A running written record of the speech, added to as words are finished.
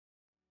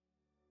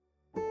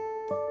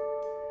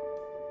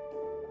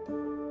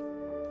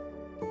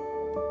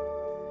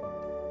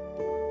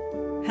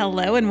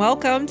Hello and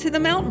welcome to the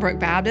Mountain Brook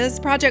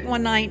Baptist Project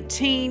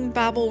 119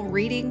 Bible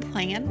Reading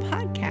Plan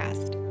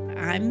podcast.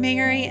 I'm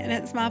Mary, and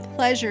it's my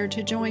pleasure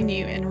to join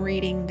you in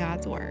reading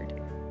God's Word.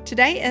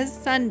 Today is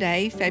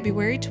Sunday,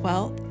 February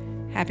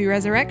 12th. Happy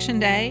Resurrection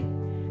Day.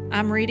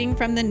 I'm reading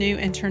from the New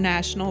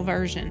International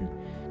Version.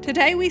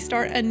 Today we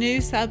start a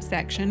new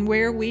subsection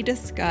where we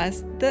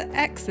discuss the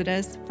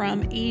Exodus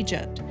from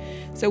Egypt.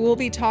 So we'll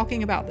be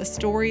talking about the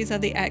stories of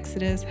the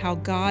Exodus, how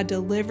God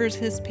delivers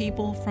His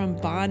people from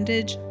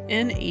bondage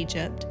in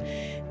Egypt.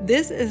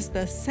 This is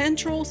the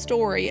central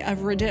story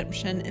of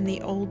redemption in the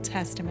Old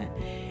Testament.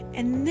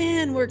 And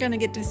then we're going to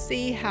get to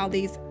see how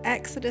these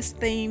Exodus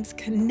themes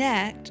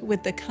connect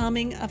with the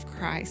coming of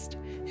Christ,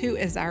 who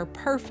is our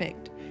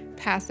perfect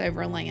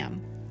Passover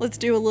lamb. Let's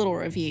do a little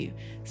review.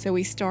 So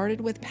we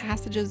started with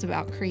passages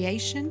about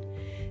creation.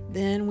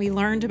 Then we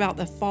learned about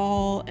the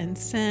fall and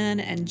sin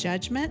and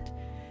judgment.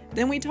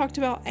 Then we talked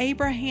about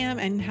Abraham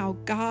and how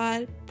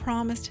God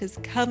promised His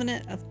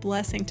covenant of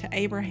blessing to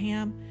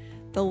Abraham.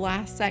 The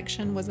last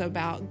section was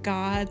about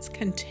God's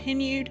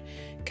continued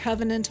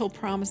covenantal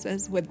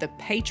promises with the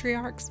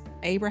patriarchs,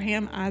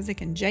 Abraham,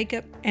 Isaac, and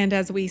Jacob. And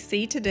as we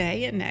see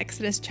today in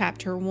Exodus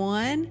chapter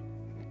 1,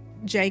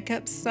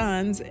 Jacob's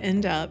sons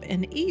end up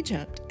in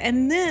Egypt.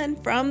 And then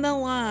from the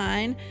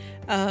line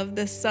of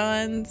the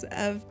sons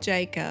of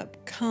Jacob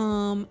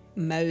come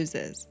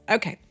Moses.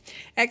 Okay,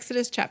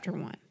 Exodus chapter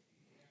 1.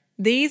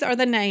 These are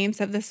the names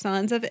of the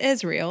sons of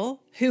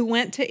Israel who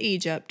went to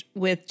Egypt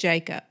with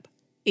Jacob,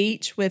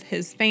 each with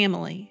his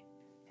family: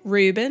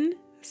 Reuben,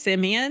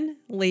 Simeon,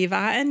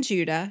 Levi, and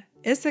Judah,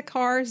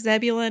 Issachar,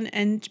 Zebulun,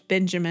 and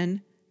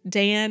Benjamin,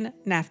 Dan,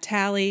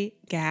 Naphtali,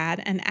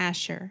 Gad, and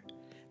Asher.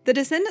 The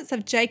descendants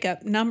of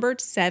Jacob numbered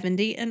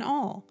 70 in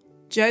all.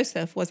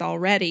 Joseph was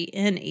already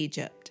in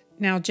Egypt.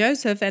 Now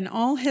Joseph and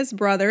all his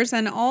brothers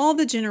and all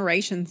the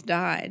generations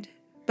died.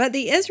 But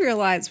the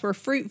Israelites were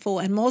fruitful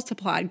and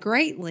multiplied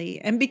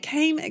greatly and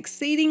became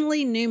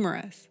exceedingly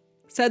numerous,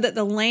 so that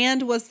the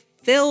land was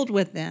filled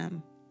with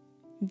them.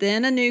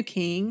 Then a new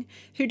king,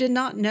 who did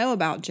not know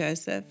about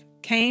Joseph,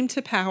 came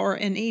to power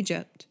in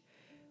Egypt.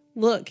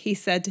 "Look," he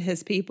said to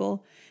his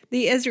people,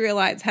 "the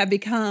Israelites have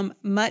become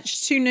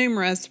much too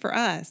numerous for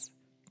us.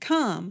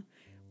 Come,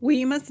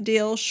 we must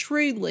deal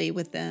shrewdly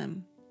with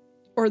them,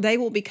 or they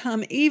will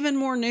become even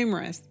more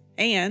numerous,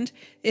 and,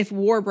 if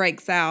war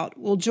breaks out,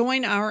 will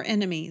join our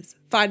enemies,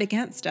 fight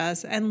against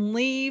us, and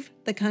leave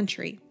the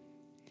country."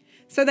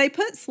 So they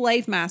put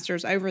slave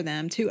masters over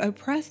them to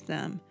oppress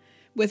them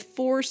with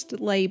forced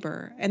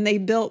labor, and they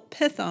built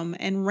Pithom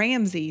and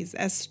Ramses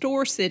as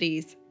store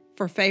cities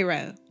for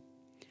Pharaoh.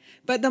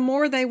 But the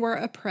more they were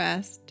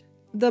oppressed,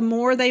 the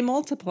more they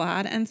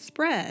multiplied and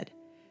spread.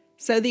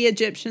 So the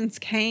Egyptians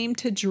came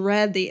to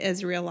dread the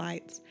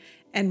Israelites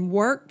and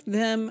worked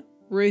them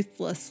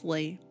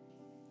ruthlessly.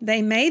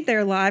 They made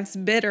their lives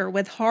bitter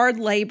with hard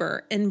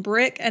labor in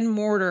brick and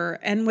mortar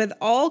and with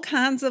all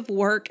kinds of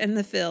work in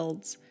the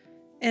fields.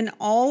 In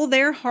all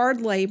their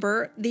hard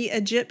labor, the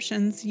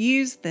Egyptians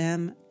used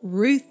them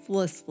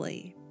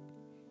ruthlessly.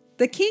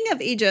 The king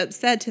of Egypt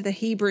said to the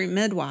Hebrew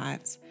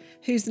midwives,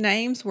 whose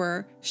names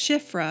were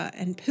Shiphrah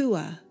and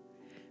Puah,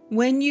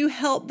 "When you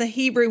help the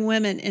Hebrew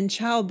women in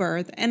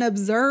childbirth and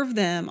observe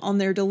them on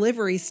their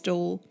delivery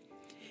stool,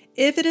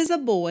 if it is a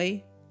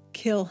boy,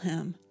 kill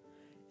him,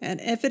 and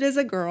if it is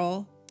a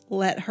girl,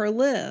 let her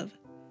live."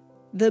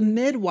 The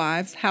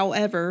midwives,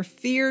 however,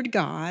 feared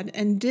God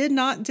and did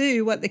not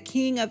do what the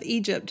king of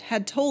Egypt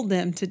had told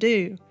them to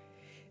do.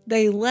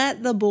 They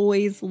let the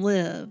boys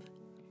live.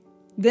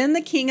 Then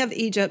the king of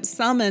Egypt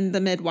summoned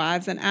the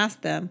midwives and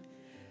asked them,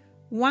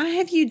 "Why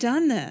have you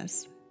done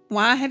this?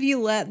 Why have you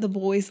let the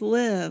boys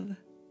live?"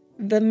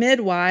 The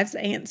midwives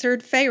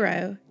answered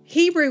Pharaoh,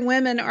 "Hebrew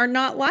women are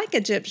not like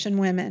Egyptian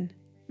women.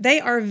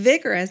 They are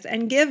vigorous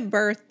and give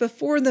birth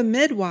before the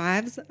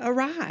midwives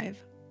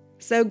arrive."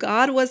 So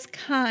God was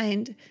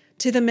kind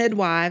to the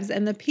midwives,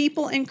 and the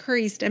people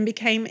increased and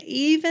became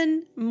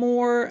even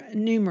more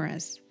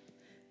numerous.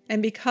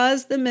 And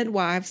because the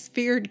midwives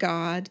feared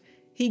God,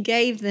 He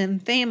gave them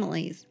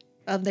families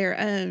of their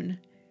own.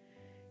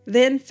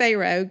 Then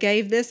Pharaoh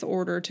gave this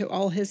order to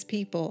all his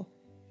people: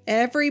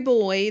 "Every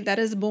boy that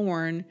is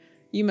born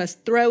you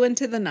must throw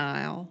into the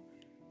Nile,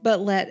 but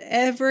let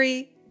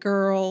every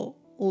girl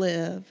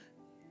live."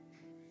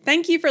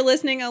 Thank you for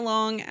listening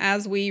along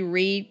as we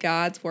read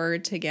God's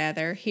Word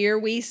together. Here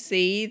we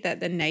see that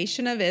the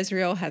nation of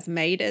Israel has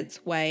made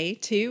its way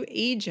to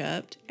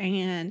Egypt,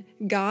 and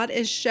God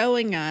is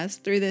showing us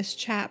through this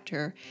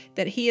chapter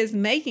that He is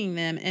making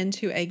them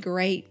into a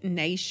great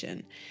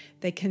nation.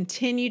 They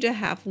continue to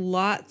have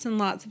lots and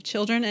lots of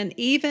children, and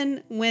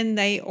even when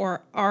they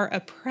are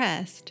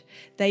oppressed,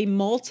 they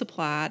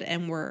multiplied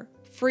and were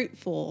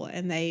fruitful,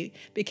 and they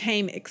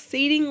became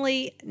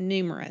exceedingly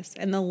numerous,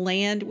 and the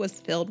land was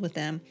filled with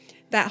them.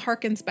 That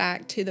harkens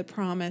back to the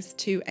promise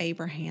to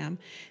Abraham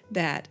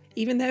that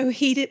even though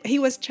he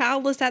was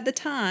childless at the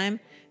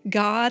time,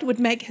 God would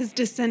make his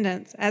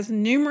descendants as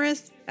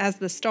numerous as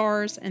the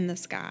stars in the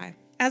sky.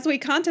 As we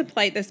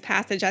contemplate this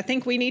passage, I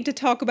think we need to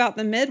talk about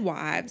the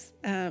midwives,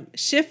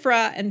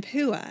 Shiphrah and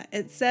Puah.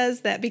 It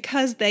says that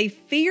because they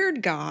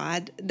feared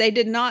God, they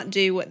did not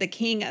do what the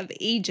king of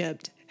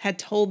Egypt had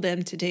told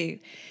them to do,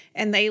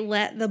 and they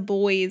let the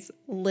boys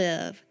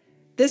live.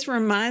 This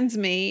reminds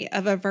me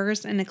of a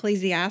verse in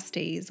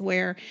Ecclesiastes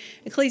where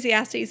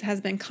Ecclesiastes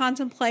has been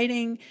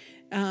contemplating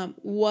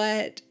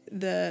what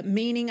the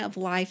meaning of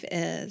life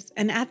is.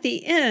 And at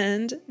the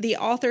end, the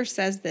author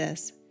says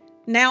this: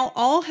 "Now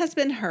all has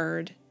been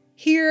heard.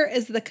 Here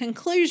is the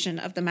conclusion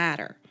of the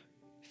matter.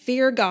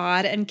 Fear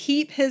God and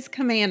keep his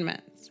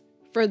commandments,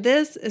 for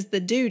this is the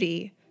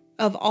duty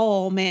of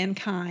all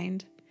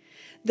mankind."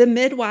 The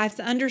midwives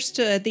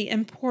understood the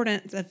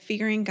importance of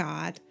fearing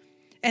God,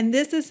 and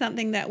this is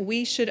something that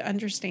we should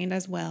understand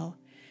as well.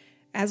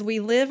 As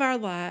we live our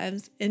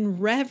lives in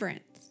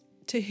reverence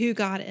to who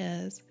God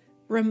is,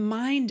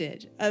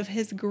 reminded of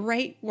his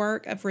great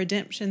work of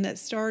redemption that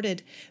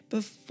started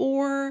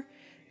before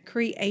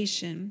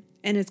creation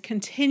and is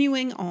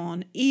continuing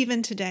on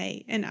even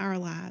today in our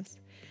lives.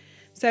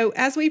 So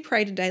as we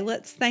pray today,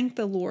 let's thank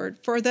the Lord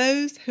for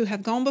those who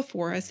have gone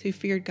before us who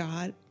feared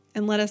God,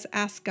 and let us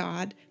ask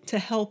God to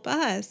help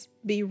us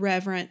be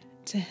reverent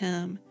to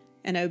him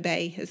and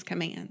obey his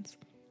commands.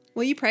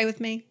 Will you pray with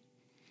me?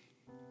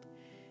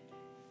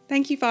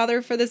 Thank you,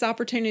 Father, for this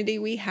opportunity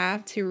we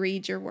have to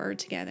read your word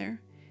together.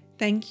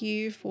 Thank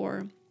you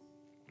for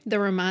the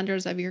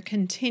reminders of your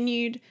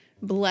continued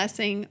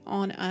blessing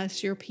on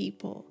us, your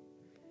people.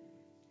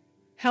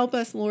 Help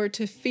us, Lord,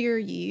 to fear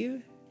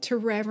you, to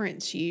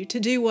reverence you, to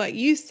do what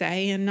you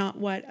say and not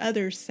what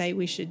others say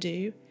we should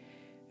do,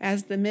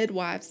 as the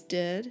midwives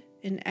did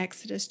in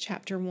Exodus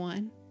chapter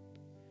 1.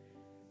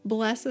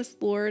 Bless us,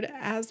 Lord,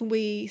 as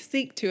we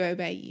seek to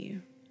obey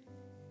you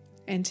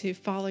and to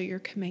follow your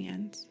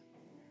commands.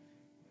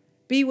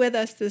 Be with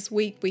us this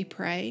week, we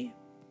pray.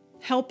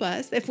 Help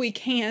us, if we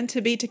can,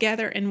 to be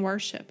together in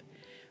worship.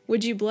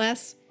 Would you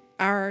bless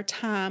our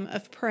time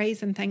of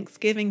praise and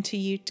thanksgiving to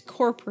you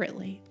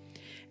corporately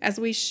as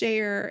we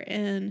share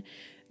in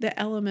the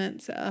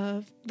elements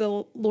of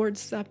the Lord's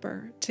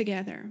Supper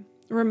together.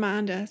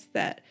 Remind us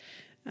that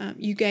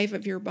you gave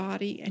of your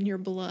body and your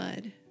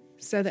blood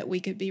so that we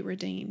could be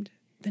redeemed,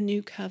 the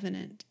new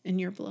covenant in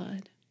your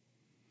blood.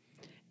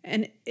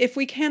 And if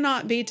we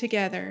cannot be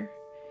together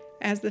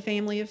as the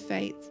family of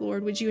faith,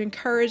 Lord, would you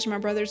encourage my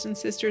brothers and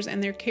sisters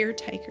and their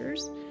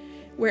caretakers,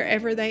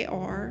 wherever they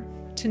are,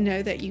 to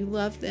know that you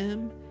love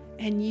them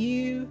and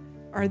you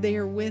are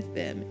there with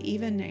them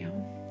even now,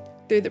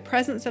 through the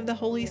presence of the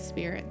Holy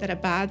Spirit that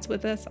abides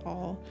with us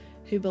all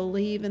who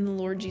believe in the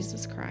Lord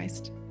Jesus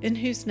Christ, in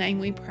whose name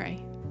we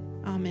pray.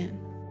 Amen.